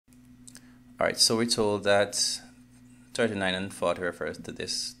Alright, so we're told that 39 and 40 refers to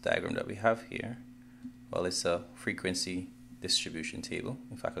this diagram that we have here. Well, it's a frequency distribution table,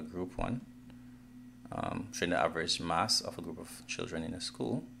 in fact a group one, showing the average mass of a group of children in a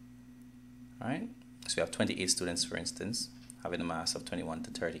school. Alright, so we have 28 students, for instance, having a mass of 21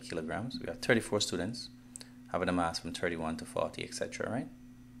 to 30 kilograms. We have 34 students having a mass from 31 to 40, etc. Right?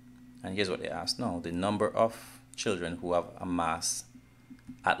 And here's what they asked now: the number of children who have a mass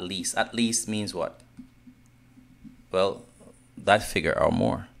at least. At least means what? Well, that figure or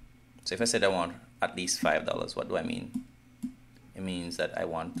more. So if I said I want at least $5, what do I mean? It means that I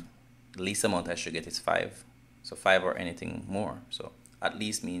want the least amount I should get is 5. So 5 or anything more. So at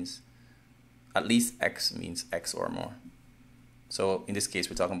least means, at least X means X or more. So in this case,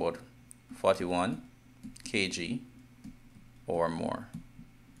 we're talking about 41 kg or more,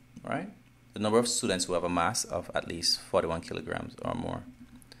 right? The number of students who have a mass of at least 41 kilograms or more.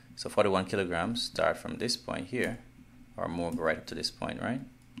 So 41 kilograms start from this point here, or more, go right up to this point, right?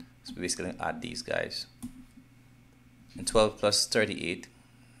 So we basically add these guys. And 12 plus 38,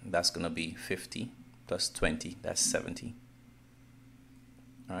 that's going to be 50, plus 20, that's 70.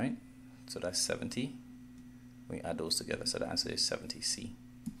 All right, so that's 70. We add those together, so the answer is 70C.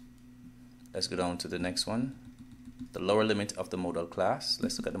 Let's go down to the next one. The lower limit of the modal class.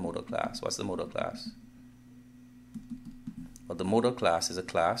 Let's look at the modal class. What's the modal class? Well, the modal class is a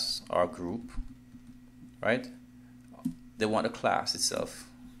class or a group, right? They want the class itself,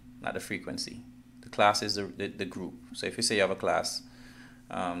 not the frequency. The class is the group. So if you say you have a class,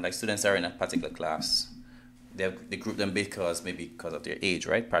 like students are in a particular class, they group them maybe because of their age,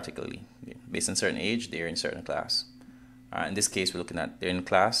 right? Particularly, based on certain age, they're in certain class. In this case, we're looking at they're in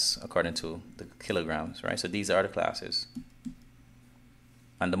class according to the kilograms, right? So these are the classes.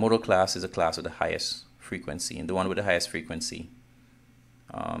 And the modal class is a class with the highest frequency, and the one with the highest frequency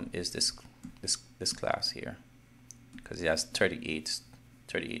is this class here, because it has 38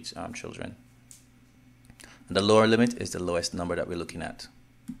 children. And the lower limit is the lowest number that we're looking at.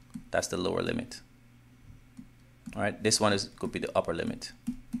 That's the lower limit. All right, this one could be the upper limit.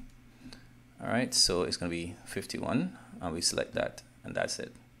 All right, so it's going to be 51, and we select that, and that's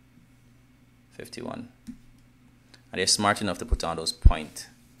it. 51. And they're smart enough to put on those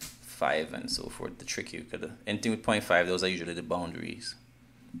 0.5 and so forth to trick you, because anything with 0.5, those are usually the boundaries.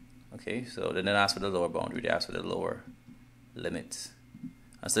 Okay, so they didn't ask for the lower boundary, they asked for the lower limit.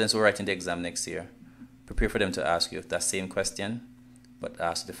 And students who are writing the exam next year, prepare for them to ask you that same question, but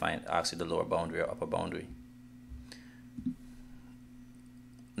ask you the lower boundary or upper boundary.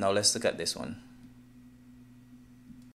 Now let's look at this one.